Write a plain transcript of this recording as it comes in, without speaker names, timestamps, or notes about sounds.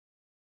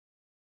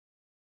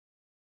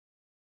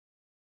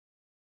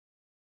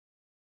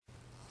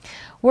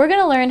We're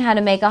going to learn how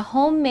to make a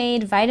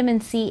homemade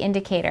vitamin C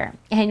indicator,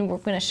 and we're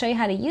going to show you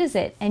how to use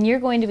it, and you're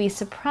going to be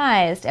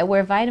surprised at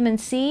where vitamin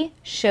C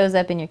shows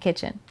up in your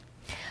kitchen.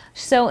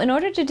 So in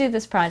order to do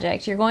this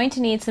project, you're going to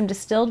need some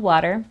distilled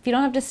water. If you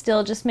don't have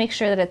distilled, just make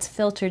sure that it's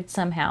filtered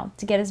somehow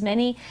to get as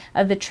many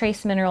of the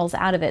trace minerals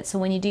out of it. So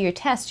when you do your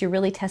test, you're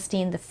really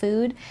testing the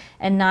food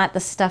and not the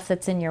stuff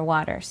that's in your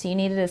water. So you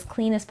need it as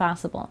clean as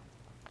possible.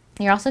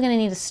 You're also going to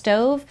need a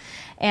stove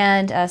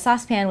and a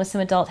saucepan with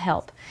some adult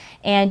help.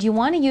 And you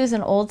want to use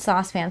an old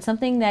saucepan.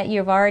 Something that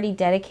you've already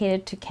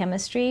dedicated to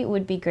chemistry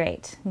would be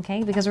great,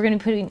 okay? Because we're going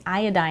to be putting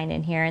iodine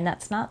in here, and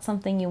that's not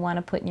something you want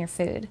to put in your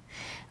food,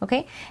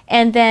 okay?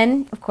 And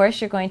then, of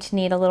course, you're going to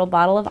need a little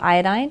bottle of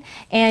iodine,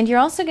 and you're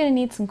also going to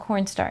need some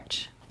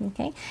cornstarch.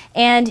 Okay,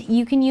 and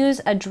you can use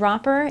a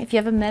dropper if you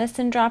have a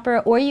medicine dropper,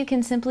 or you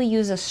can simply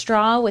use a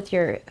straw with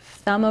your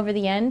thumb over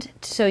the end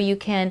so you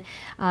can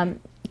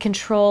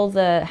control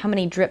how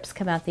many drips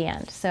come out the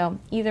end. So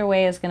either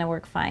way is going to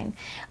work fine.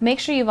 Make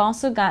sure you've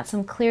also got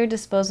some clear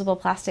disposable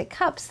plastic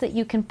cups that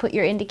you can put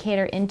your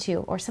indicator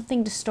into, or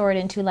something to store it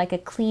into, like a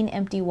clean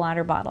empty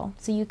water bottle,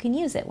 so you can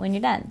use it when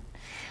you're done.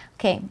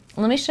 Okay,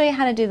 let me show you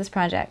how to do this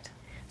project.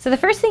 So the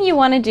first thing you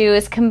want to do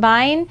is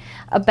combine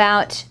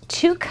about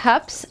 2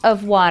 cups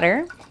of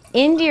water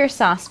into your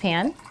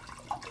saucepan.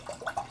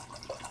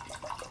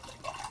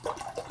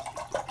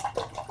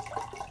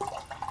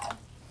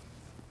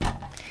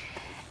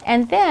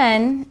 And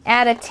then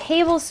add a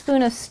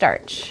tablespoon of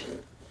starch.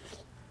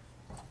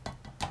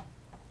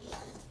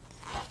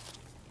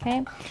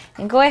 Okay,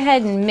 and go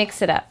ahead and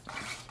mix it up.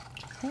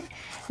 Okay.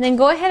 And then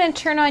go ahead and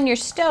turn on your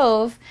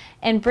stove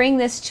and bring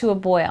this to a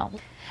boil.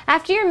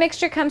 After your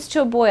mixture comes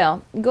to a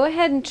boil, go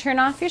ahead and turn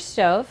off your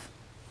stove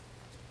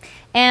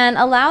and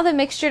allow the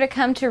mixture to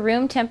come to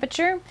room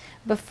temperature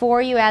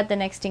before you add the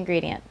next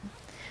ingredient.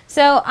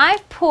 So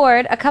I've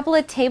poured a couple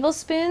of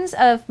tablespoons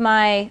of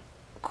my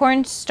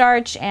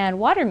cornstarch and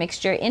water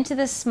mixture into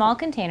this small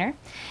container,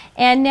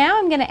 and now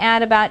I'm going to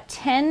add about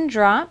 10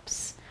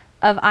 drops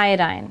of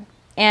iodine.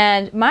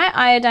 And my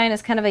iodine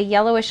is kind of a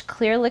yellowish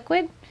clear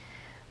liquid,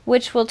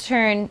 which will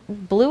turn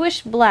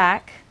bluish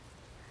black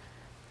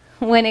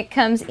when it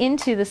comes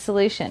into the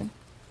solution.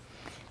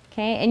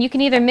 Okay, and you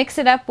can either mix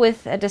it up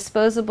with a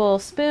disposable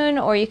spoon,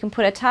 or you can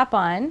put a top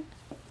on,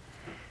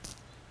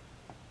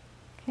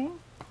 okay,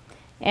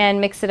 and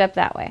mix it up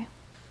that way.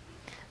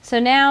 So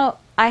now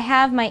I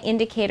have my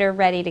indicator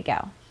ready to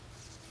go.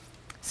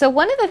 So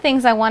one of the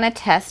things I want to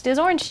test is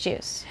orange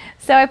juice.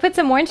 So I put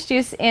some orange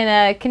juice in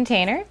a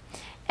container,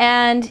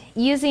 and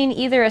using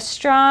either a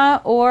straw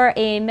or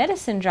a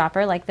medicine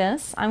dropper like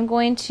this, I'm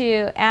going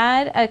to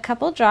add a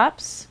couple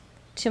drops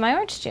to my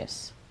orange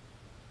juice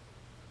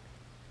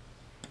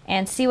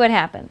and see what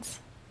happens.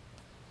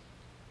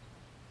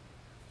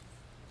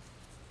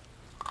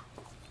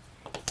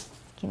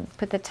 You can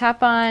put the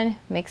top on,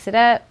 mix it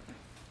up.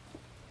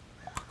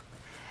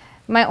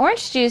 My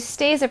orange juice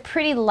stays a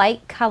pretty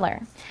light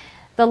color.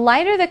 The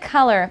lighter the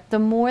color, the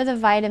more the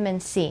vitamin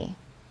C.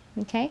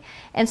 Okay?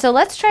 And so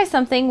let's try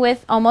something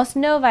with almost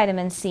no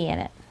vitamin C in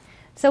it.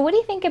 So what do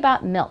you think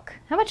about milk?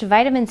 How much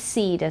vitamin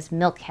C does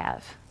milk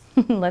have?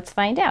 Let's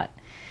find out.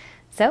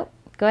 So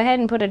go ahead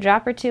and put a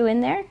drop or 2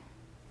 in there.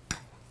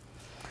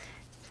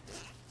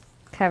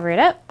 Cover it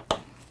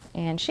up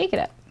and shake it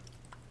up.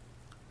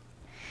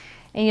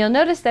 And you'll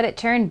notice that it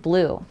turned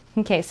blue.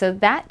 Okay, so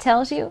that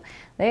tells you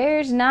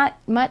there's not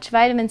much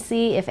vitamin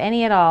C, if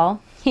any at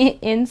all,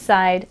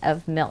 inside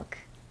of milk.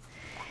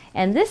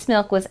 And this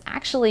milk was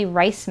actually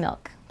rice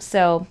milk.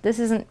 So this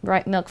isn't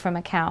milk from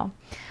a cow.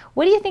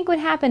 What do you think would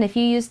happen if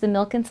you used the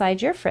milk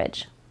inside your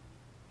fridge?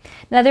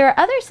 Now there are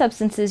other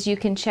substances you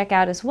can check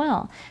out as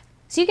well.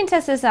 So you can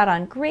test this out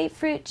on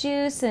grapefruit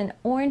juice and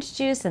orange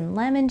juice and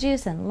lemon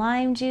juice and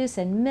lime juice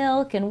and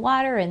milk and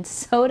water and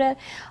soda,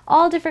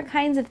 all different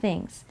kinds of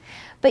things.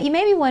 But you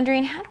may be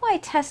wondering, how do I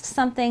test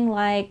something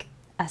like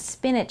a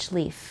spinach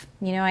leaf?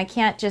 You know, I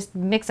can't just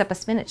mix up a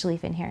spinach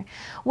leaf in here.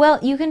 Well,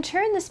 you can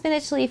turn the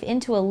spinach leaf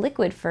into a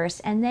liquid first,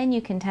 and then you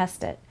can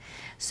test it.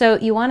 So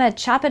you want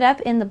to chop it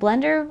up in the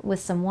blender with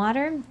some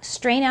water,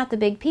 strain out the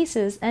big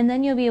pieces, and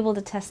then you'll be able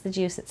to test the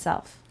juice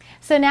itself.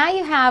 So now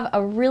you have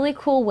a really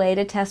cool way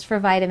to test for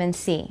vitamin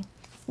C.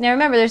 Now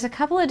remember, there's a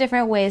couple of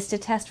different ways to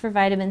test for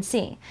vitamin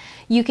C.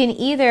 You can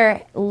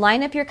either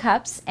line up your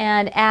cups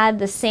and add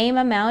the same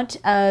amount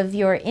of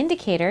your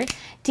indicator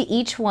to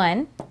each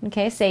one,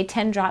 okay, say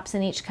 10 drops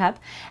in each cup,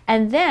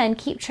 and then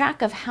keep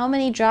track of how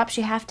many drops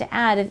you have to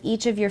add of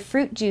each of your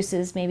fruit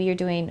juices. Maybe you're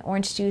doing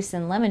orange juice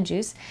and lemon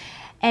juice,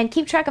 and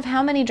keep track of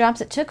how many drops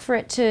it took for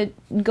it to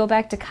go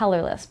back to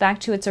colorless, back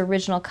to its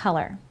original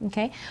color,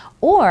 okay?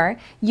 Or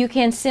you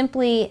can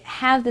simply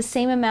have the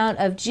same amount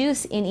of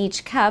juice in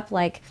each cup,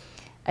 like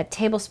a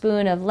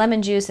tablespoon of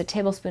lemon juice, a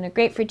tablespoon of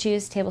grapefruit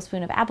juice, a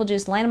tablespoon of apple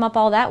juice, line them up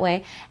all that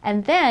way,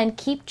 and then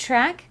keep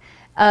track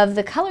of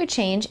the color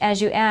change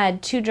as you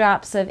add 2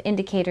 drops of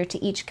indicator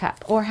to each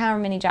cup, or however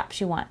many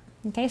drops you want.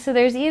 Okay, so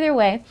there's either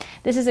way.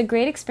 This is a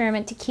great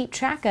experiment to keep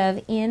track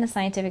of in a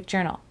scientific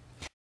journal.